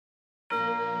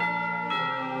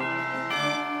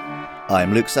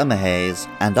I'm Luke Summerhays,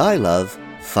 and I love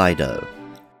Fido.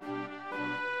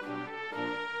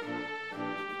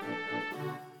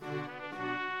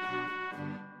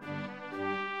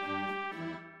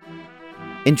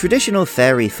 In traditional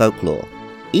fairy folklore,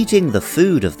 eating the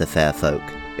food of the fair folk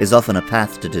is often a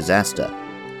path to disaster.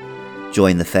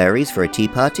 Join the fairies for a tea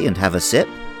party and have a sip?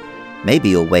 Maybe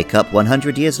you'll wake up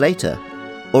 100 years later,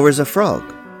 or as a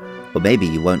frog, or maybe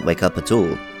you won't wake up at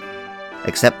all.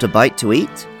 Accept a bite to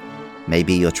eat?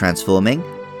 Maybe you're transforming?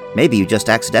 Maybe you just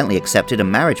accidentally accepted a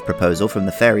marriage proposal from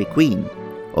the fairy queen,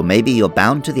 or maybe you're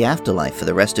bound to the afterlife for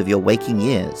the rest of your waking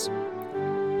years.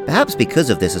 Perhaps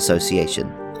because of this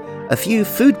association, a few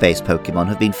food-based Pokemon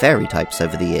have been fairy types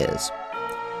over the years.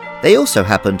 They also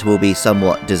happen to all be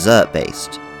somewhat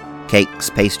dessert-based, cakes,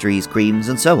 pastries, creams,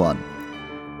 and so on.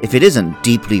 If it isn't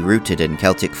deeply rooted in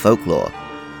Celtic folklore,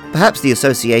 perhaps the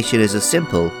association is as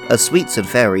simple as sweets and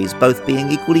fairies both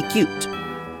being equally cute.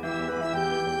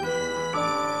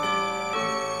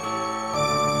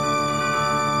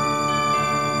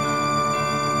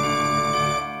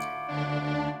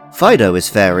 Fido is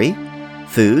fairy,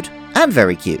 food, and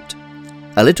very cute.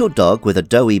 A little dog with a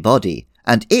doughy body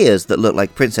and ears that look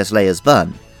like Princess Leia's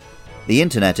bun. The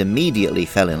internet immediately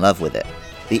fell in love with it.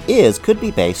 The ears could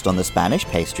be based on the Spanish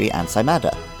pastry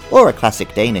Ansaimada, or a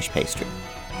classic Danish pastry.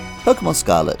 Pokemon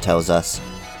Scarlet tells us,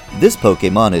 "This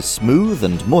Pokemon is smooth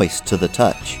and moist to the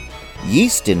touch.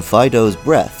 Yeast in Fido's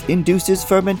breath induces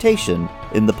fermentation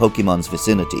in the Pokemon's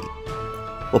vicinity."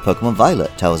 Or Pokemon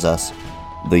Violet tells us,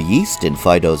 "The yeast in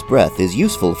Fido's breath is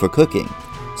useful for cooking,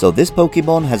 so this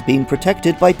Pokemon has been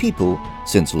protected by people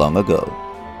since long ago."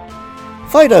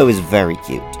 Fido is very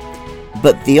cute,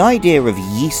 but the idea of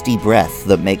yeasty breath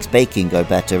that makes baking go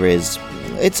better it's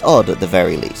odd at the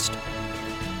very least.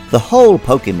 The whole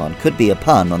Pokemon could be a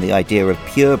pun on the idea of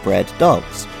purebred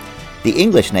dogs. The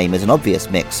English name is an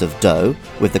obvious mix of doe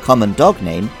with the common dog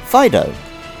name Fido,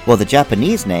 while the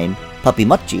Japanese name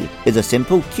Puppymochi is a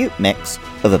simple, cute mix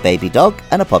of a baby dog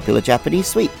and a popular Japanese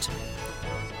sweet.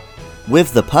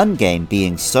 With the pun game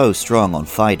being so strong on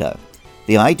Fido,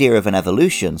 the idea of an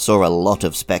evolution saw a lot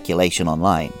of speculation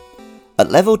online.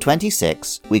 At level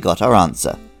 26, we got our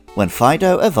answer, when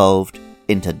Fido evolved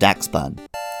into Daxbun.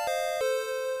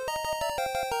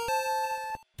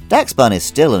 Daxbun is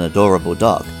still an adorable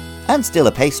dog, and still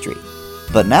a pastry,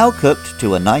 but now cooked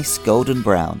to a nice golden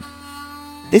brown.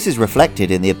 This is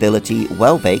reflected in the ability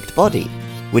Well-Baked Body,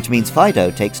 which means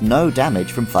Fido takes no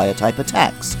damage from fire-type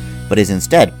attacks, but is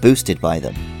instead boosted by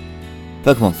them.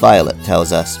 Pokemon Violet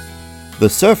tells us, "The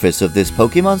surface of this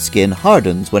Pokemon's skin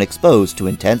hardens when exposed to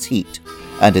intense heat,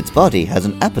 and its body has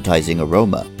an appetizing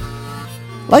aroma."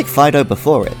 Like Fido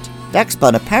before it,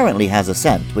 Daxbun apparently has a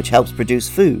scent which helps produce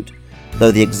food,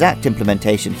 though the exact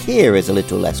implementation here is a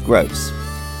little less gross.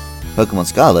 Pokemon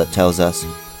Scarlet tells us,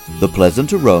 "The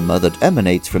pleasant aroma that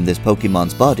emanates from this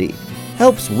Pokemon's body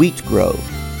helps wheat grow,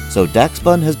 so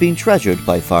Daxbun has been treasured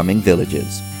by farming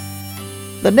villages."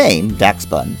 The name,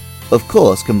 Daxbun, of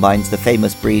course combines the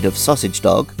famous breed of sausage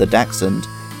dog, the Dachshund,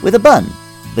 with a bun.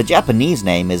 The Japanese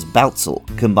name is Bautzel,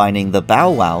 combining the bow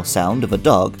wow sound of a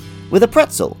dog with a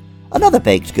pretzel, another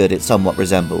baked good it somewhat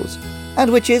resembles, and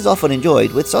which is often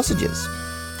enjoyed with sausages.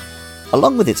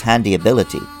 Along with its handy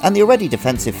ability and the already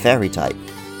defensive fairy type,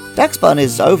 Daxbun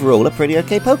is overall a pretty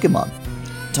okay Pokemon.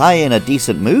 Tie in a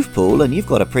decent move pool and you've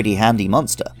got a pretty handy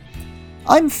monster.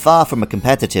 I'm far from a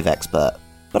competitive expert,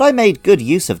 but I made good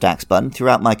use of Daxbun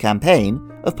throughout my campaign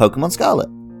of Pokemon Scarlet.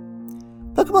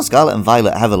 Pokemon Scarlet and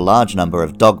Violet have a large number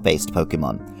of dog-based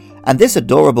Pokemon, and this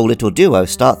adorable little duo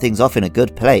start things off in a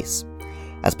good place.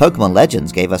 As Pokemon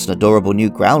Legends gave us an adorable new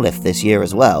Growlithe this year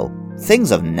as well,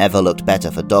 things have never looked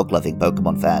better for dog-loving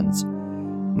Pokemon fans,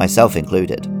 myself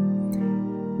included.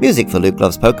 Music for Luke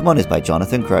Loves Pokemon is by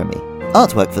Jonathan Cromie.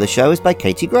 Artwork for the show is by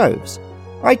Katie Groves.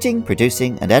 Writing,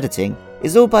 producing, and editing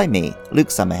is all by me, Luke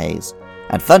Summerhays,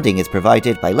 and funding is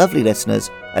provided by lovely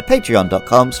listeners at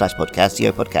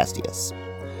patreon.com/podcastio-podcastius.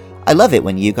 I love it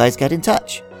when you guys get in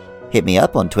touch. Hit me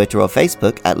up on Twitter or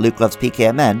Facebook at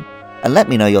LukeLovesPKMN and let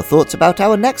me know your thoughts about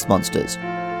our next monsters,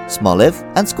 Smoliv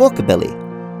and Squawkabilly,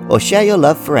 or share your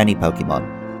love for any Pokemon.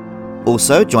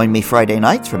 Also, join me Friday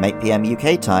nights from 8 PM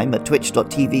UK time at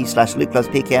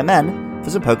twitch.tv/LukeLovesPKMN for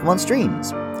some Pokemon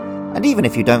streams. And even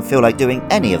if you don't feel like doing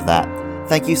any of that,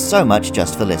 thank you so much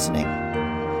just for listening.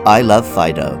 I love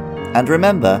Fido, and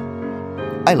remember,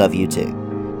 I love you too.